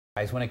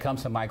Guys, when it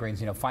comes to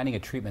migraines, finding a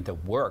treatment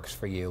that works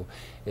for you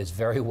is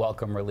very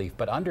welcome relief.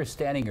 But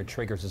understanding your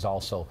triggers is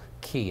also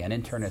key. And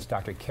internist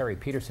Dr. Keri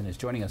Peterson is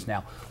joining us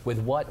now with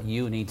what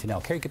you need to know.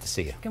 Keri, good to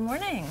see you. Good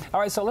morning. All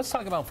right, so let's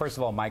talk about, first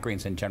of all,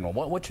 migraines in general.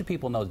 What should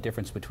people know the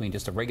difference between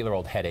just a regular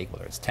old headache,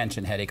 whether it's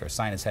tension headache or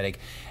sinus headache,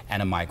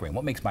 and a migraine?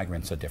 What makes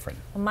migraines so different?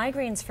 Well,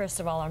 migraines,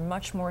 first of all, are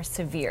much more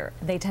severe.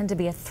 They tend to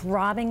be a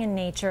throbbing in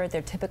nature.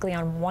 They're typically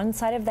on one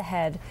side of the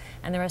head,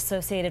 and they're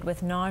associated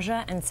with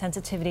nausea and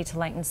sensitivity to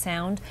light and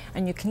sound.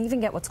 And you can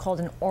even get what's called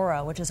an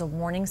aura, which is a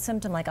warning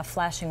symptom, like a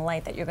flashing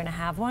light that you're going to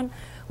have one.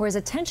 Whereas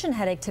a tension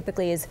headache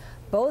typically is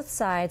both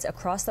sides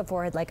across the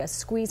forehead, like a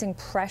squeezing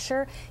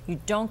pressure. You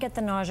don't get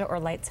the nausea or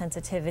light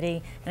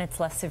sensitivity, and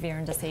it's less severe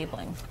and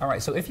disabling. All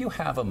right, so if you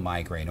have a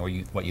migraine, or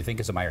what you think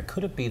is a migraine,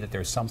 could it be that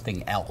there's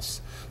something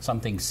else,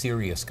 something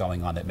serious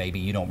going on that maybe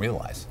you don't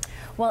realize?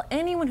 Well,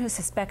 anyone who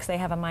suspects they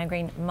have a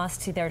migraine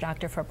must see their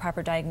doctor for a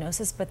proper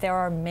diagnosis, but there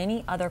are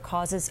many other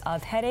causes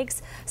of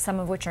headaches, some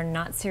of which are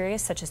not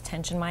serious, such as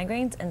tension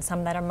migraines, and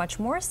some that are much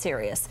more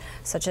serious,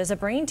 such as a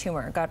brain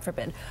tumor, God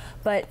forbid.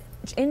 But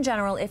in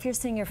general, if you're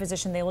seeing your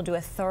physician, they will do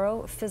a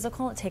thorough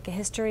physical, take a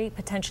history,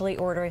 potentially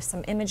order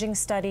some imaging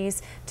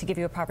studies to give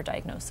you a proper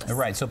diagnosis.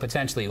 Right, so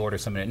potentially order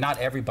some. Not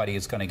everybody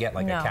is going to get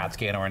like a CAT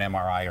scan or an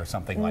MRI or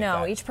something like that.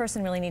 No, each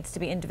person really needs to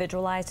be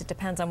individualized. It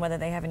depends on whether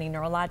they have any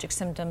neurologic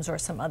symptoms or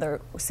some other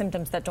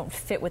symptoms that don't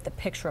fit with the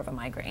picture of a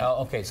migraine.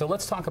 Okay, so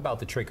let's talk about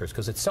the triggers,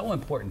 because it's so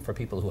important for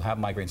people who have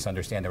migraines to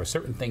understand there are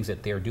certain things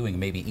that they're doing,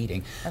 maybe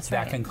eating,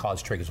 that can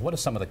cause triggers. What are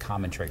some of the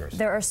common triggers?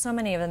 There are so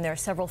many of them. There are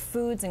several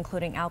foods,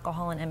 including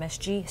alcohol and MSG.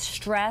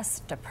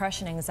 Stress,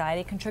 depression,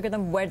 anxiety can trigger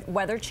them.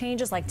 Weather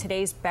changes, like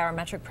today's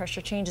barometric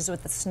pressure changes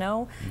with the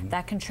snow,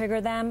 that can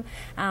trigger them.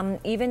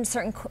 Even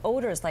certain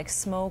odors like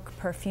smoke,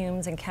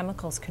 perfumes, and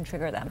chemicals can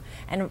trigger them.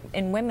 And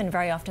in women,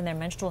 very often their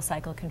menstrual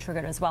cycle can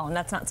trigger it as well, and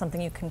that's not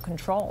something you can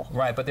control.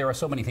 Right, but there are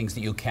so many things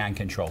that you can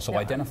control. So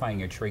identifying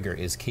your trigger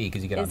is key,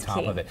 because you get on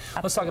top of it.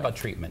 Absolutely. Let's talk about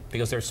treatment,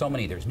 because there's so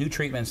many. There's new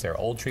treatments, there are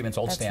old treatments,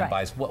 old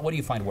standbys. What do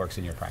you find works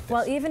in your practice?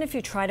 Well, even if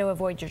you try to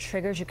avoid your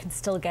triggers, you can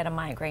still get a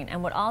migraine.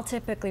 And what I'll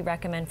typically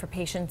recommend for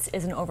patients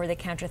is an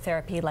over-the-counter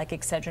therapy like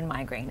Excedrin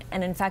migraine.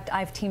 And in fact,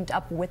 I've teamed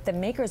up with the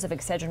makers of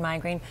Excedrin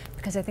migraine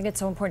because I think it's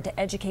so important to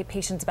educate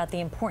patients about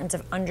the importance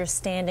of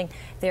understanding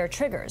their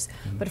triggers.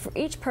 But for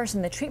each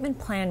person, the treatment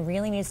plan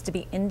really needs to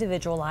be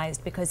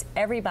individualized, because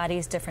everybody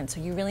is different. So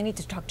you really need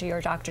to talk to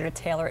your doctor to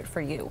tailor it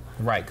for you.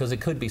 Right, because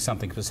it could be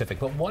something specific.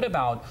 But what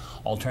about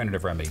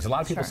alternative remedies? A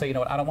lot of people say, you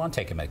know what, I don't want to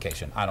take a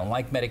medication. I don't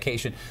like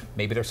medication.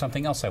 Maybe there's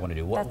something else I want to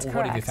do. What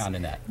have you found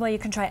in that? Well, you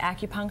can try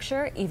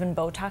acupuncture. Even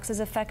Botox is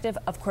effective.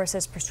 Of course,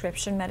 there's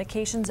prescription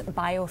medications.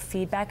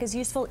 Biofeedback is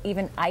useful.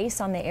 Even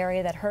ice on the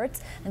area that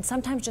hurts. And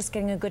sometimes just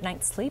getting a good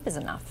night's sleep is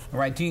enough.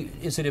 Right.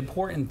 Is it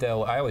important,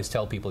 though? I always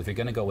tell people, if you're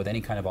going to go with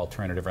any kind of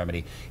alternative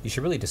remedy, you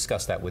should really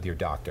discuss that with your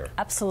doctor.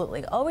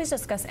 Absolutely. Always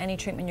discuss any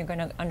treatment you're going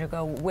to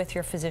undergo with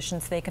your physician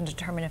so they can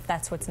determine if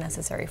that's what's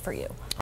necessary for you.